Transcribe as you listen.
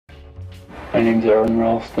My name's Aron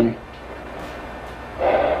Ralston.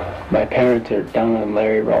 My parents are Donald and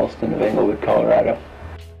Larry Ralston of Englewood, Colorado.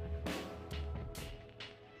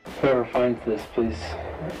 Whoever finds this, please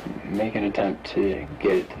make an attempt to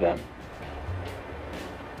get it to them.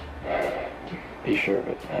 Be sure of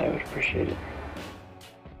it. I would appreciate it.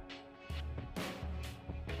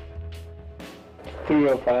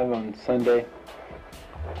 3:05 on Sunday.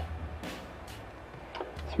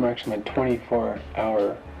 This marks my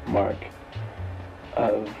 24-hour mark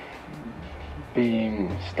of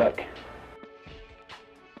being stuck.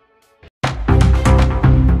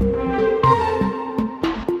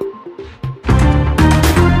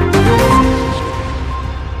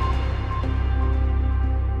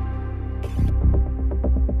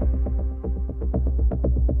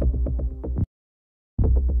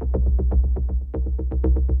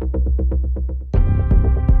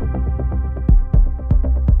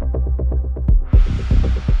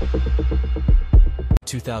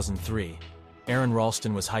 In 2003, Aron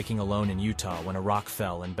Ralston was hiking alone in Utah when a rock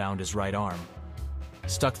fell and bound his right arm.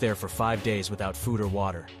 Stuck there for 5 days without food or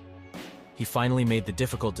water, he finally made the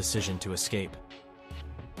difficult decision to escape.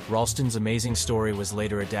 Ralston's amazing story was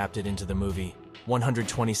later adapted into the movie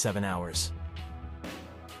 127 Hours.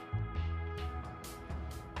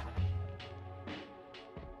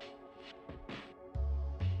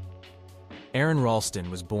 Aron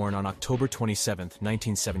Ralston was born on October 27,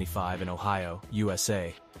 1975 in Ohio,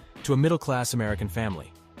 USA, to a middle-class American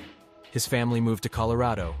family. His family moved to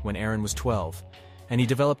Colorado when Aron was 12, and he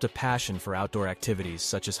developed a passion for outdoor activities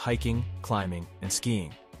such as hiking, climbing, and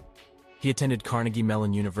skiing. He attended Carnegie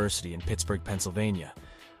Mellon University in Pittsburgh, Pennsylvania,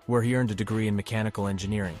 where he earned a degree in mechanical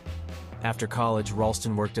engineering. After college,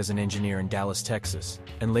 Ralston worked as an engineer in Dallas, Texas,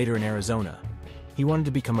 and later in Arizona. He wanted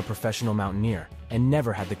to become a professional mountaineer and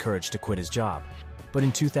never had the courage to quit his job. But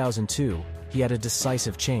in 2002, he had a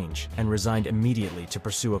decisive change and resigned immediately to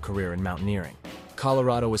pursue a career in mountaineering.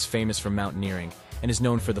 Colorado is famous for mountaineering and is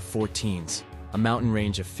known for the 14s, a mountain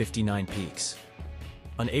range of 59 peaks.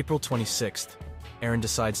 On April 26th, Aron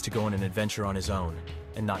decides to go on an adventure on his own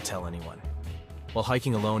and not tell anyone. While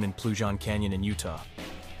hiking alone in Plujon Canyon in Utah,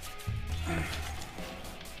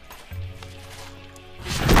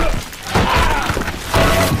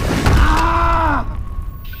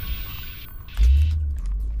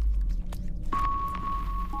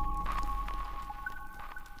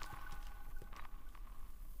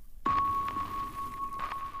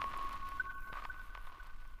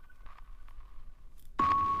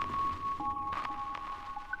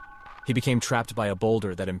 he became trapped by a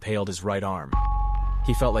boulder that impaled his right arm.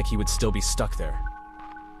 He felt like he would still be stuck there.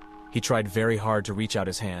 He tried very hard to reach out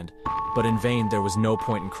his hand, but in vain. There was no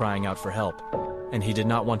point in crying out for help, and he did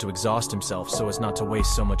not want to exhaust himself so as not to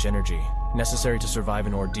waste so much energy, necessary to survive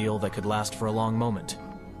an ordeal that could last for a long moment.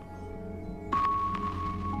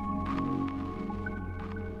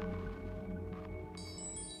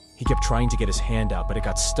 He kept trying to get his hand out, but it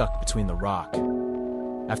got stuck between the rock.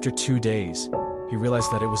 After 2 days, he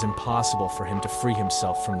realized that it was impossible for him to free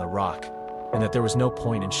himself from the rock, and that there was no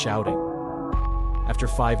point in shouting. After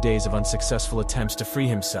 5 days of unsuccessful attempts to free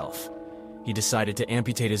himself, he decided to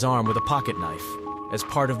amputate his arm with a pocket knife. As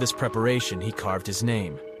part of this preparation, he carved his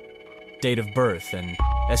name, date of birth, and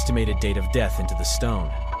estimated date of death into the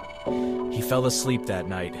stone. He fell asleep that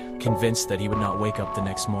night, convinced that he would not wake up the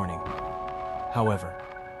next morning. However,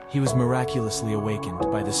 he was miraculously awakened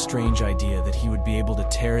by the strange idea that he would be able to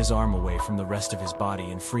tear his arm away from the rest of his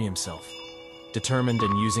body and free himself. Determined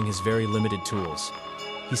and using his very limited tools,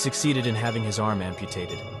 he succeeded in having his arm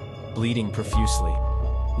amputated, bleeding profusely,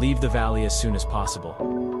 leave the valley as soon as possible.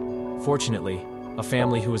 Fortunately, a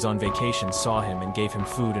family who was on vacation saw him and gave him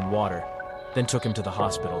food and water, then took him to the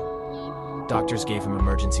hospital. Doctors gave him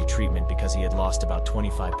emergency treatment because he had lost about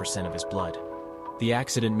 25% of his blood. The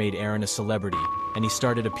accident made Aron a celebrity, and he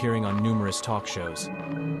started appearing on numerous talk shows.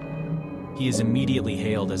 He is immediately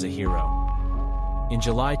hailed as a hero. In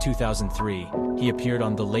July 2003, he appeared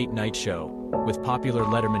on The Late Night Show with popular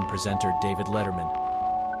Letterman presenter David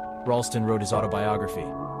Letterman. Ralston wrote his autobiography,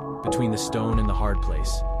 Between the Stone and the Hard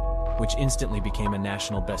Place, which instantly became a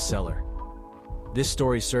national bestseller. This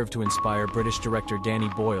story served to inspire British director Danny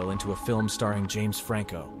Boyle into a film starring James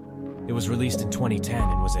Franco. It was released in 2010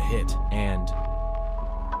 and was a hit, and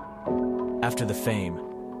after the fame,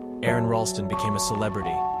 Aron Ralston became a celebrity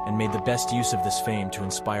and made the best use of this fame to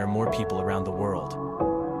inspire more people around the world.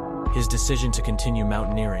 His decision to continue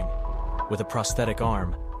mountaineering with a prosthetic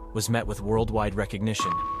arm was met with worldwide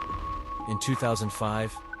recognition. In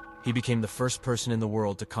 2005, he became the first person in the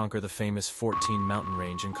world to conquer the famous 14 mountain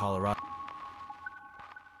range in Colorado.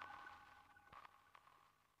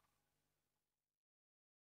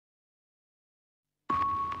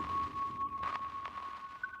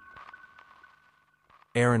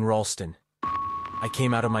 Aron Ralston. I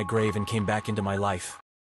came out of my grave and came back into my life.